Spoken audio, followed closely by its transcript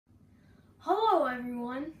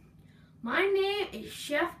everyone, my name is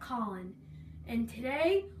Chef Colin, and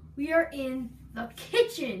today we are in the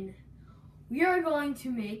kitchen. We are going to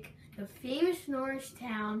make the famous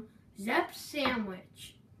Norristown Zep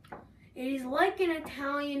Sandwich. It is like an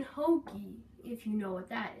Italian hoagie, if you know what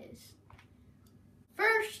that is.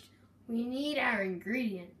 First, we need our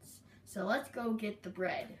ingredients, so let's go get the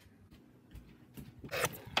bread.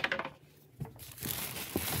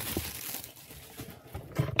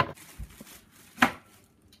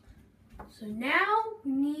 So now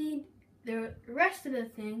we need the rest of the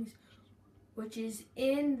things, which is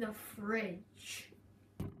in the fridge.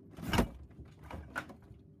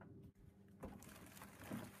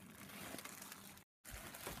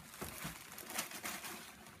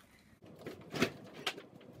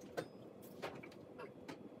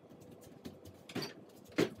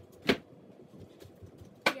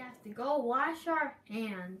 We have to go wash our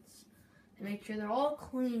hands and make sure they're all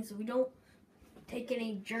clean so we don't take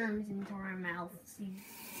any germs into our mouths.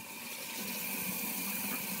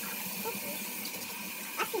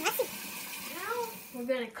 Now we're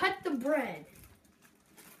gonna cut the bread.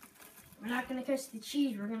 We're not gonna cut the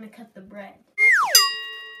cheese, we're gonna cut the bread.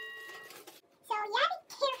 So you gotta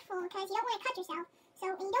be careful because you don't want to cut yourself. So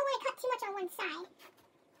and you don't want to cut too much on one side.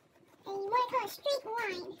 And you want to cut a straight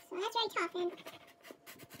line. So that's very tough. And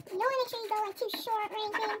you don't want to make sure you go like too short or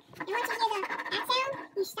anything. And once you hear that sound,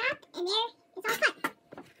 you stop and there it's all cut.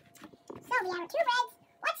 So we have our two breads.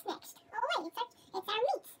 What's next? Oh wait, it's our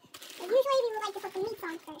meats. And usually we would like to put the meats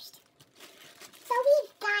on first. So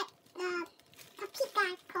we've got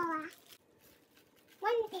paprika cola.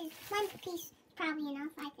 One piece probably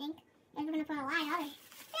enough, I think. And we're gonna put a lot of others.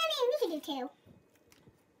 I mean, we could do two.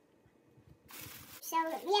 So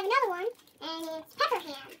we have another one, and it's pepper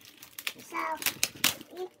ham. So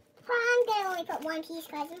I'm gonna only put one piece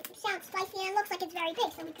because it sounds spicy and it looks like it's very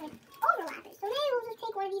big, so we could overlap it. So maybe we'll just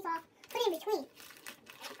take one of these off, put it in between.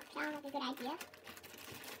 Sounds like a good idea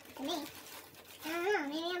to me. I don't know,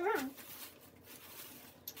 maybe I'm wrong.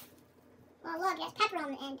 Well, look, there's pepper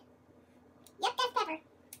on the end. Yep, that's pepper.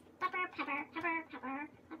 Pepper.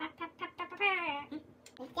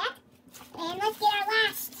 Like that. And let's get our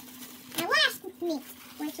last meat,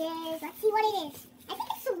 which is, let's see what it is. I think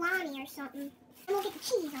it's salami or something. And we'll get the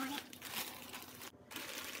cheese on it.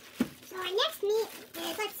 So our next meat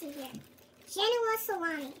is, let's see here, Genoa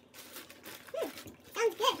salami.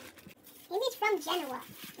 Sounds good. Maybe it's from Genoa.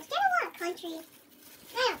 Is Genoa a country?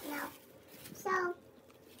 I don't know. So,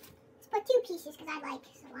 let's put two pieces because I like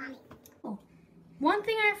salami. Oh, one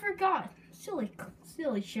thing I forgot.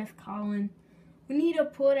 Silly Chef Colin. We need to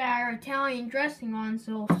put our Italian dressing on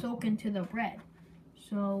so it'll soak into the bread.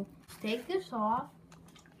 So, take this off,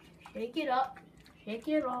 shake it up, shake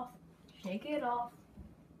it off, shake it off,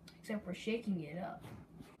 except we're shaking it up.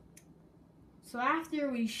 So after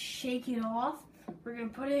we shake it off, we're going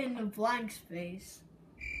to put it in the blank space.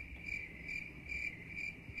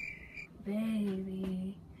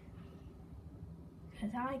 Baby,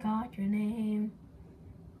 'cause I got your name.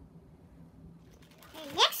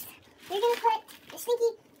 And next, we're going to put the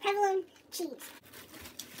stinky provolone cheese.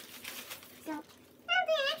 So,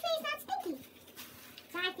 actually it's not stinky.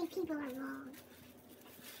 So I think people are wrong.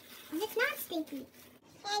 And it's not stinky.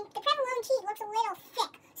 And the provolone cheese looks a little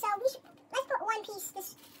thick. So let's put one piece,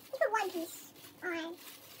 let's put one piece on.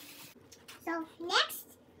 So next,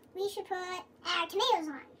 we should put our tomatoes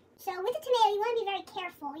on. So with the tomato, you want to be very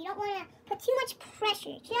careful. You don't want to put too much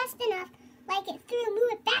pressure, just enough, like it through,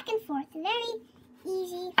 move it back and forth. Very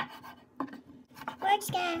easy. We're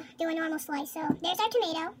just going to do a normal slice. So there's our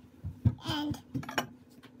tomato. And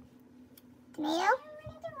tomato.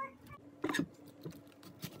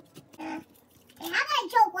 And how about a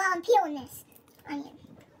joke while I'm peeling this onion?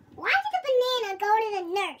 Why did the banana go to the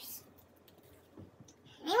nurse?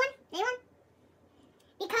 Anyone?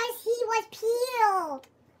 Because he was peeled.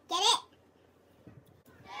 Get it?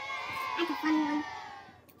 That's a funny one.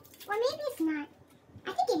 Or maybe it's not. I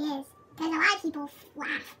think it is. Because a lot of people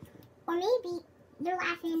laugh. Or maybe you're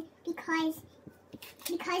laughing because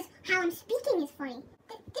how I'm speaking is funny.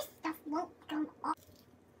 This stuff won't come off.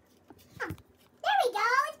 Oh, there we go.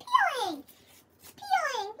 It's peeling. It's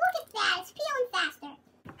peeling. Look at that. It's peeling faster.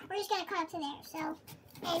 We're just going to cut up to there. So,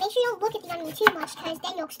 and make sure you don't look at the onion too much because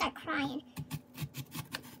then you'll start crying.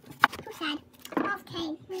 So sad. Okay.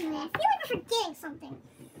 I feel like we're forgetting something.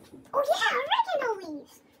 Oh yeah, oregano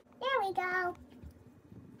leaves. There we go.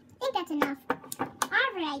 I think that's enough.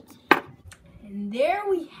 Alright. And there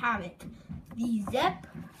we have it. The Zep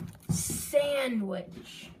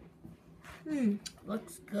Sandwich.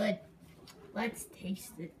 Looks good. Let's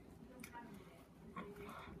taste it.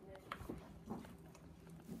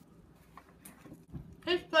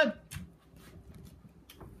 Tastes good.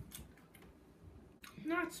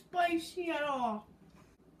 Not spicy at all.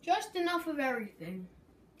 Just enough of everything.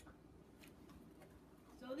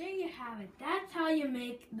 So there you have it. That's how you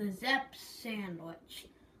make the Zep Sandwich.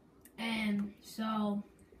 And so,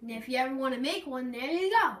 if you ever want to make one, there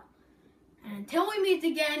you go. And until we meet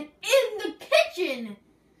again in the kitchen,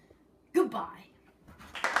 goodbye.